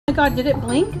my god, did it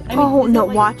blink? I mean, oh no,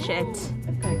 like, watch it.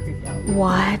 That's kind of creepy out.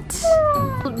 What?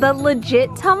 The legit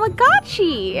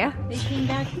Tamagotchi. They came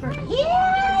back for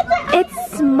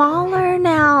It's smaller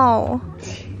now.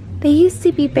 They used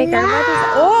to be bigger.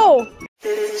 Oh!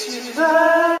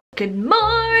 Good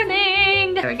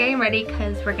morning! We're getting ready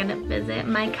because we're gonna visit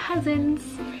my cousins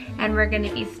and we're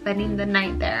gonna be spending the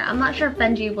night there. I'm not sure if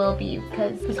Benji will be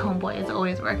because his homeboy is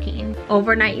always working.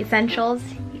 Overnight essentials,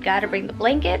 you gotta bring the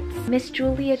blankets. Miss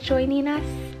Julie is joining us.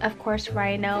 Of course,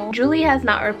 Rhino. Julie has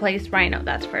not replaced Rhino,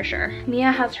 that's for sure.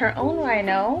 Mia has her own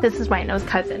Rhino. This is Rhino's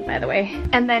cousin, by the way.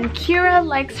 And then Kira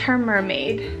likes her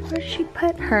mermaid. Where'd she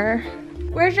put her?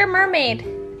 Where's your mermaid?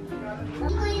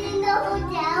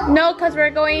 No, because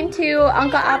we're going to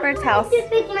Uncle Albert's house. Just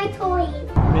pick my toy.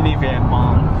 Minivan,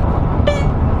 Mom.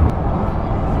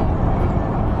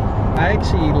 I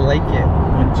actually like it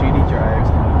when Judy drives.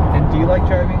 And do you like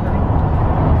driving, honey?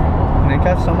 And I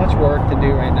got so much work to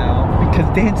do right now because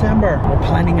December we're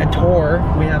planning a tour.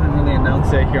 We haven't really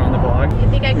announced it here on the vlog. You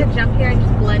think I could jump here and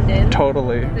just blend in?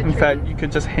 Totally. In fact, you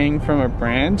could just hang from a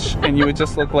branch and you would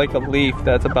just look like a leaf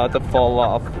that's about to fall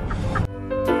off.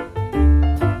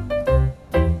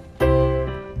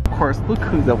 Of course, look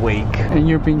who's awake. And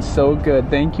you're being so good.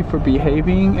 Thank you for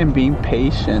behaving and being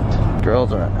patient.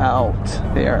 Girls are out.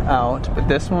 They are out. But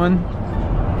this one,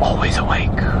 always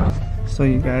awake. So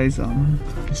you guys,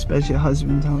 especially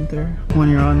husbands out there, when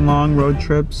you're on long road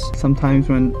trips, sometimes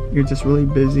when you're just really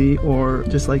busy or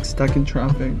just like stuck in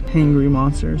traffic, hangry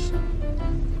monsters.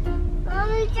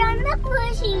 Mommy, you're not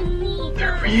pushing me.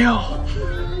 They're real.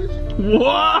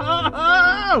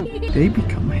 Whoa! They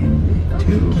become hangry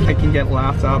too. I can get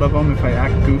laughs out of them if I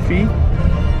act goofy.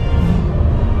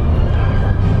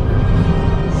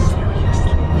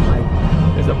 Seriously, like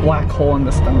there's a black hole in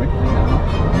the stomach right now.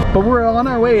 But we're on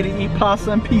our way to eat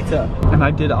pasta and pizza. And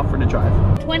I did offer to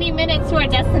drive. 20 minutes to our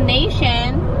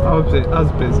destination. I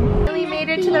was busy. We made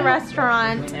it to the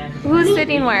restaurant. Who's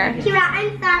sitting where? Kira,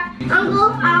 I'm sorry.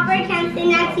 Uncle Albert can't sit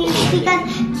next to you because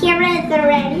Kira is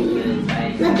already.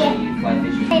 Look at it.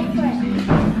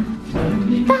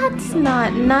 That's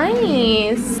not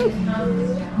nice.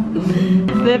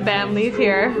 The family's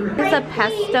here. It's a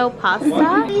pesto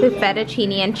pasta with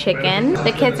fettuccine and chicken.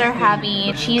 The kids are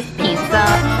having cheese pizza.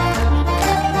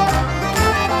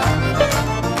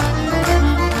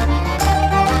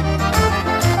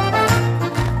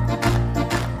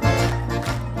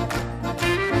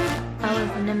 That was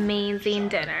an amazing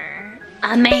dinner.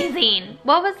 Amazing!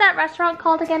 What was that restaurant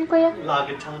called again, Clea? La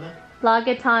Gitana. La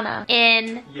Gitana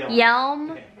in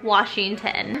Yelm,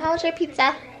 Washington. How was your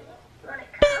pizza?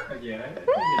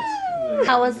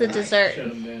 How was the dessert?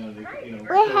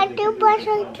 We had to brush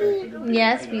our teeth.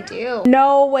 Yes, we do.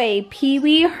 No way,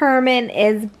 Pee-wee Herman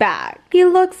is back. He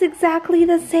looks exactly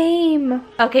the same.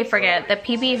 Okay, forget it. The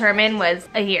Pee-wee Herman was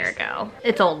a year ago.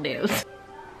 It's old news.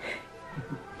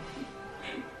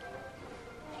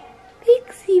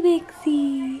 Pixie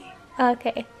Pixie.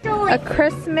 Okay. A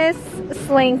Christmas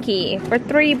slinky for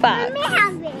 $3. Let me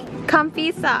have it.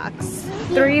 Comfy socks,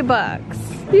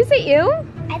 $3. Is it you?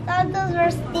 I thought those were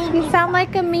stinky. You sound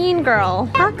like a mean girl.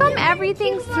 How come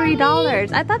everything's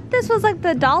 $3? I thought this was like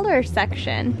the dollar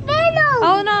section.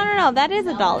 Oh, no, that is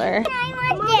 $1. I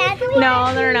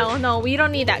want that. No, we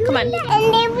don't need that. Come on.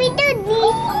 And then we do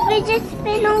these. We just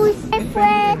spin all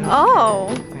different. Oh,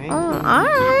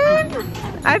 alright.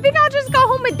 I think I'll just go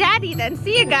home with Daddy then.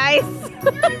 See you guys.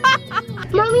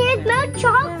 Mommy, I smell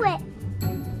chocolate.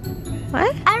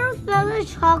 What? I don't smell the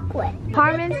chocolate.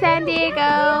 Carmen San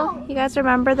Diego. You guys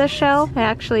remember the show? I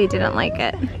actually didn't like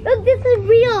it. Look, this is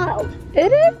real.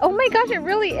 It is? Oh my gosh, it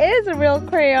really is a real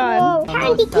crayon.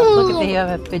 Candy cane. Look, they have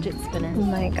a fidget spinner. Oh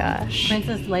my gosh.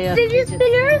 Princess Leia. Fidget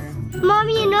spinners?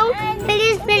 Mommy, you know,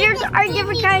 fidget spinners are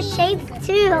different kind of shapes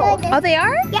too. Oh, they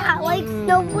are? Yeah, like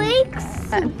snowflakes.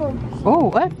 Oh,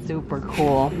 that's super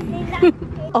cool.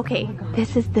 Okay,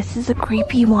 this is a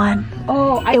creepy one.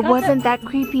 Oh, It wasn't that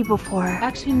creepy before.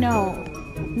 Actually, no.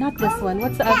 Not this one.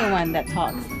 What's the other one that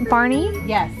talks? Barney?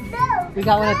 Yes. We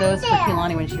got one of those for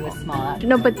Kehlani when she was small.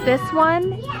 No, but this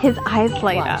one, his eyes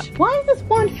light up. Watch. Why is this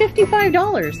one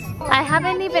 $55? I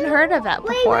haven't even heard of that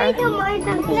before.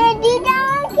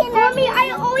 Mommy,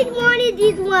 I always wanted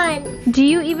these ones. Do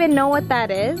you even know what that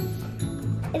is?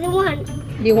 The one.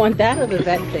 You want that or the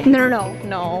vet thing?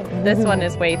 No. This one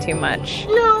is way too much.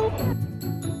 No.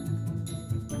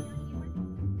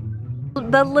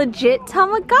 The legit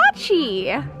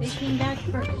Tamagotchi. They came back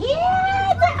for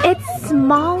It's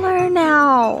smaller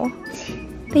now.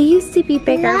 They used to be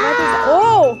bigger.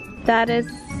 Oh, that is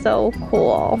so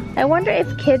cool. I wonder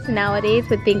if kids nowadays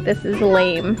would think this is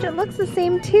lame. It looks the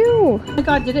same too. Oh my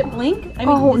god, did it blink? I mean,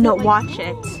 Oh is no, it like, watch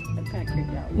it.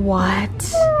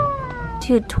 What?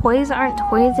 Dude, toys aren't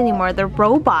toys anymore. They're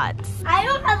robots. I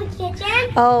don't have a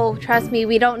kitchen. Oh, trust me,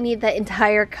 we don't need the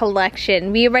entire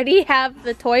collection. We already have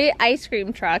the toy ice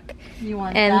cream truck. You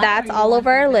want and that, that's all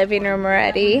over our living room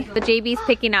already. The JB's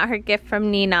picking out her gift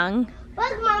from Ninang.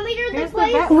 Look, Mommy, there's Here's the the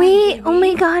toy. vet. Wait, oh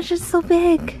my gosh, it's so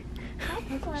big.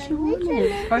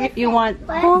 Or you want,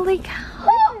 Holy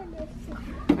cow.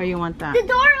 or you want that? The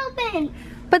door open.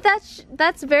 But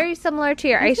that's very similar to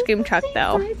your ice cream truck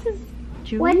though.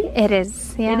 What? It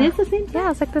is, yeah. It is the same size?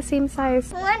 Yeah, it's like the same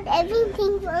size. I want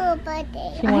everything for her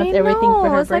birthday. She wants everything for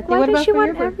her It's like, birthday. why What does about she for your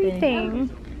want birthday? everything?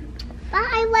 But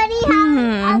I already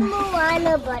have a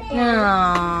Moana birthday.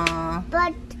 Aww.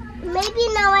 But maybe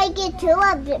now I get two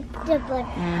of the birthday.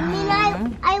 I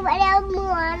mean, I already have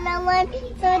Moana one,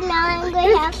 so now I'm going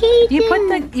to have key.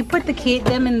 You put the key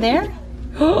them in there?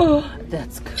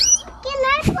 That's cool. Can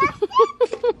I plus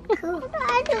it? Cool.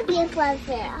 I don't get plus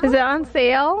it. Is it on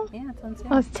sale? Yeah, it's on sale.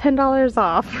 Oh, it's $10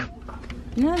 off.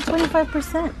 No,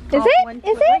 25%. Is it?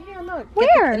 Is it? Here, look.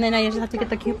 Where? And then I just have to get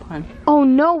the coupon. Oh,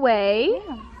 no way.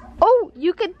 Yeah. Oh,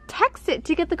 you could text it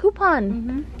to get the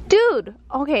coupon. Dude,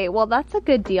 okay, well that's a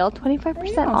good deal.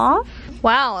 25% off?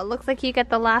 Wow, it looks like you get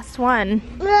the last one.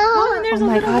 No. Oh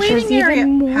my gosh, there's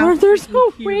even more. There's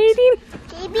no waiting.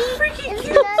 Maybe it's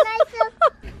not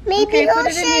nice. Maybe Okay, we'll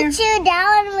put it in here. sit you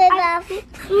down with us.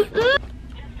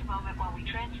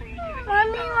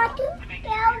 Mommy, want to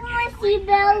tell my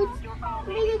seatbelts?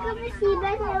 Maybe come to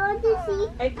seatbelts. I want to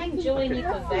see. I think Julie needs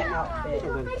a vet outfit.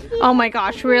 Oh my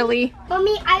gosh, really?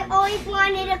 Mommy, I always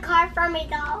wanted a car for my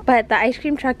doll. But the ice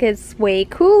cream truck is way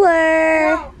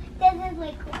cooler. No, this is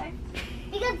way cooler.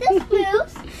 Because this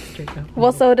moves.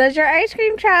 Well, so does your ice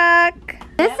cream truck.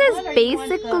 This is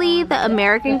basically the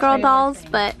American Girl dolls,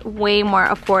 but way more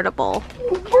affordable.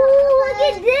 Ooh,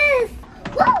 look at this.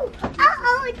 Whoa.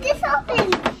 Uh-oh, this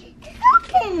opens.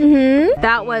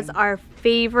 That was our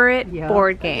favorite Yeah.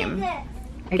 board game.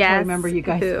 I Guess can't remember you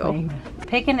guys who? playing.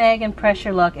 Pick an egg and press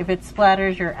your luck. If it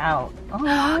splatters, you're out.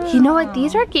 Oh, You know what?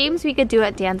 These are games we could do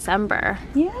at Dancember.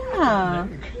 yeah.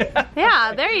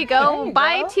 Yeah, there you go. There you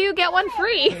Buy go. 2, get 1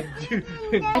 free.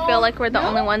 I feel like we're the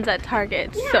only ones at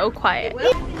Target. It's so quiet.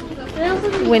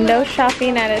 Window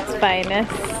shopping at its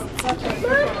finest.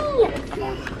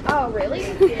 Oh, really?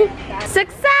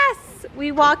 Success!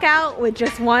 We walk out with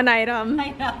just 1 item.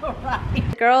 I know,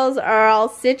 right? Girls are all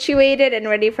situated and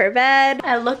ready for bed.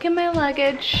 I look in my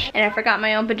luggage and I forgot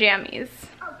my own pajamas.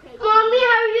 Mommy, how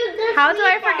are you this How do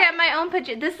I weekend? forget my own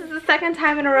pajamas? This is the second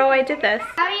time in a row I did this.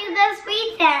 How are you this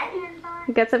weekend?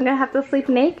 I guess I'm gonna have to sleep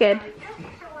naked.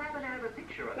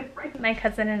 My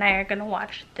cousin and I are gonna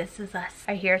watch This Is Us.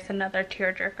 I hear it's another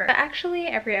tearjerker. But actually,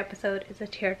 every episode is a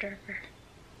tearjerker.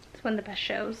 It's one of the best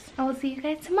shows. I will see you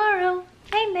guys tomorrow.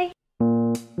 Night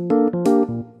night.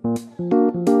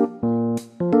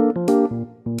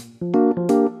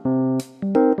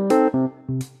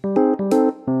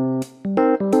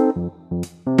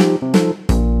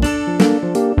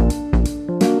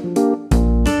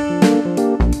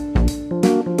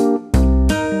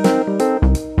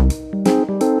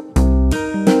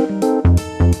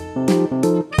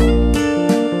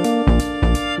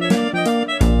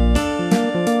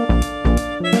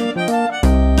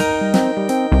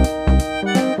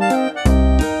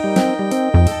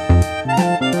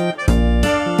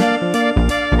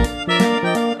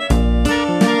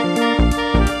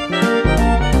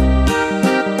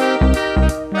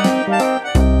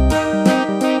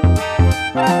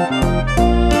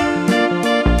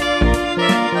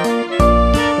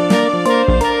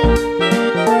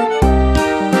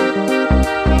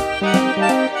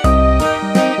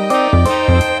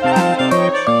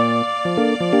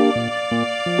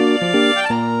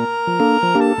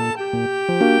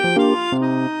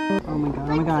 Oh my god,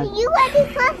 oh my god. You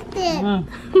already pressed it.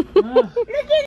 Look at